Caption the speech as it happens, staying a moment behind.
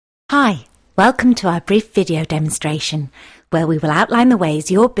Hi, welcome to our brief video demonstration where we will outline the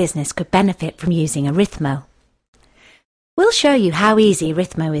ways your business could benefit from using Arithmo. We'll show you how easy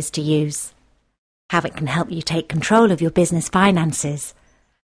Arithmo is to use, how it can help you take control of your business finances,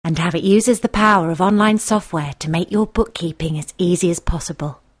 and how it uses the power of online software to make your bookkeeping as easy as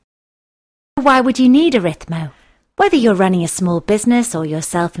possible. Why would you need Arithmo? Whether you're running a small business or you're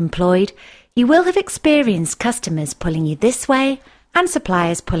self-employed, you will have experienced customers pulling you this way and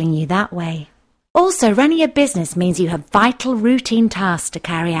suppliers pulling you that way. Also, running a business means you have vital routine tasks to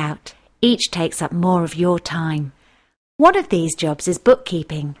carry out. Each takes up more of your time. One of these jobs is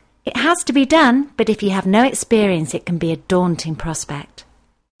bookkeeping. It has to be done, but if you have no experience, it can be a daunting prospect.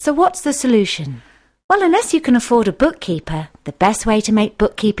 So what's the solution? Well, unless you can afford a bookkeeper, the best way to make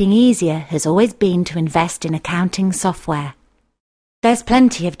bookkeeping easier has always been to invest in accounting software. There's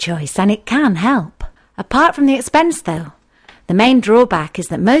plenty of choice and it can help. Apart from the expense though, the main drawback is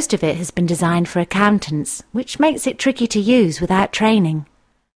that most of it has been designed for accountants, which makes it tricky to use without training.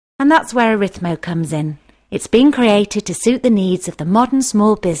 And that's where Arithmo comes in. It's been created to suit the needs of the modern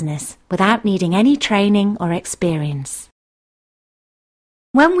small business without needing any training or experience.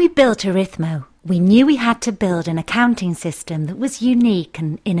 When we built Arithmo, we knew we had to build an accounting system that was unique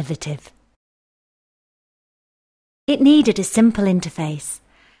and innovative. It needed a simple interface,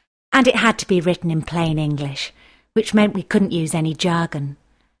 and it had to be written in plain English, which meant we couldn't use any jargon.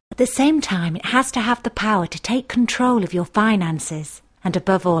 At the same time, it has to have the power to take control of your finances, and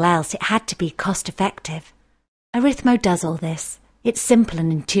above all else, it had to be cost-effective. Arithmo does all this. It's simple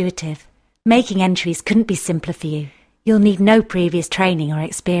and intuitive. Making entries couldn't be simpler for you. You'll need no previous training or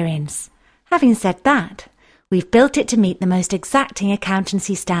experience. Having said that, we've built it to meet the most exacting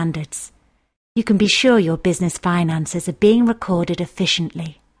accountancy standards. You can be sure your business finances are being recorded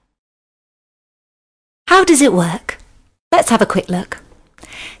efficiently. How does it work? Let's have a quick look.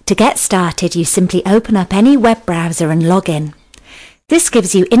 To get started, you simply open up any web browser and log in. This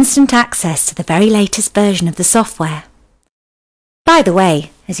gives you instant access to the very latest version of the software. By the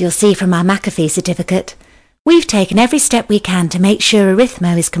way, as you'll see from our McAfee certificate, we've taken every step we can to make sure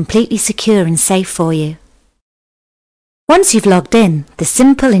Arithmo is completely secure and safe for you. Once you've logged in, the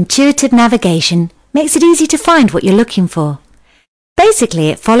simple, intuitive navigation makes it easy to find what you're looking for. Basically,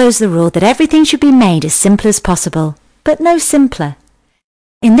 it follows the rule that everything should be made as simple as possible, but no simpler.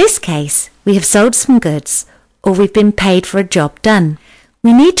 In this case, we have sold some goods, or we've been paid for a job done.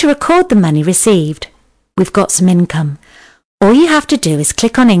 We need to record the money received. We've got some income. All you have to do is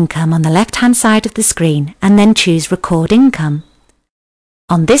click on Income on the left-hand side of the screen and then choose Record Income.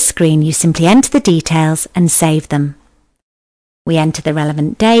 On this screen, you simply enter the details and save them. We enter the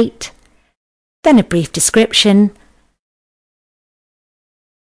relevant date, then a brief description,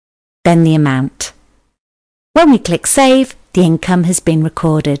 then the amount. When we click Save, the income has been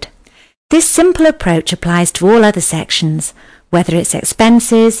recorded. This simple approach applies to all other sections, whether it's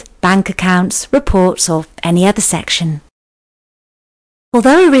expenses, bank accounts, reports, or any other section.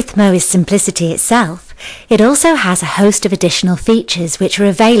 Although Arithmo is simplicity itself, it also has a host of additional features which are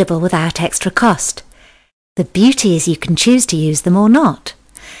available without extra cost. The beauty is you can choose to use them or not.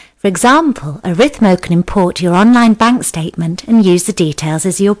 For example, Arithmo can import your online bank statement and use the details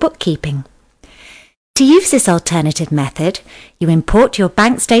as your bookkeeping. To use this alternative method, you import your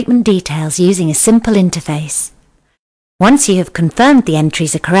bank statement details using a simple interface. Once you have confirmed the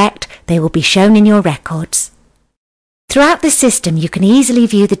entries are correct, they will be shown in your records. Throughout the system, you can easily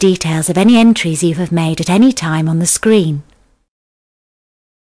view the details of any entries you have made at any time on the screen.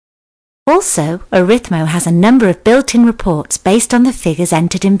 Also, Arithmo has a number of built-in reports based on the figures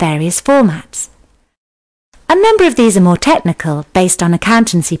entered in various formats. A number of these are more technical, based on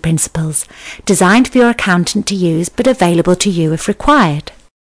accountancy principles, designed for your accountant to use but available to you if required.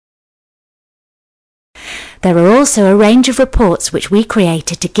 There are also a range of reports which we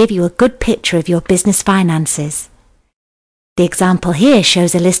created to give you a good picture of your business finances. The example here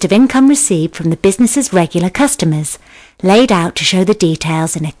shows a list of income received from the business's regular customers, laid out to show the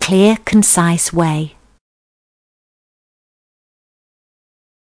details in a clear, concise way.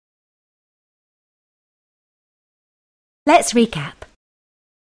 Let's recap.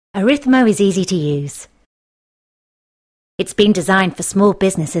 Arithmo is easy to use. It's been designed for small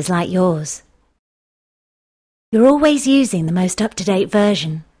businesses like yours. You're always using the most up-to-date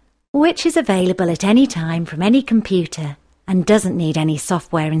version, which is available at any time from any computer and doesn't need any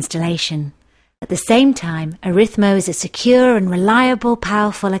software installation. At the same time, Arithmo is a secure and reliable,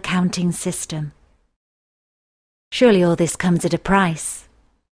 powerful accounting system. Surely all this comes at a price.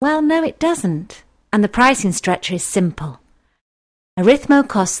 Well, no, it doesn't. And the pricing structure is simple. Arithmo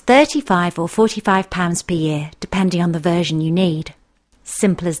costs £35 or £45 per year, depending on the version you need.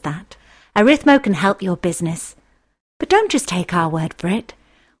 Simple as that. Arithmo can help your business. But don't just take our word for it.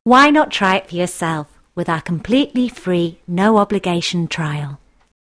 Why not try it for yourself with our completely free, no obligation trial?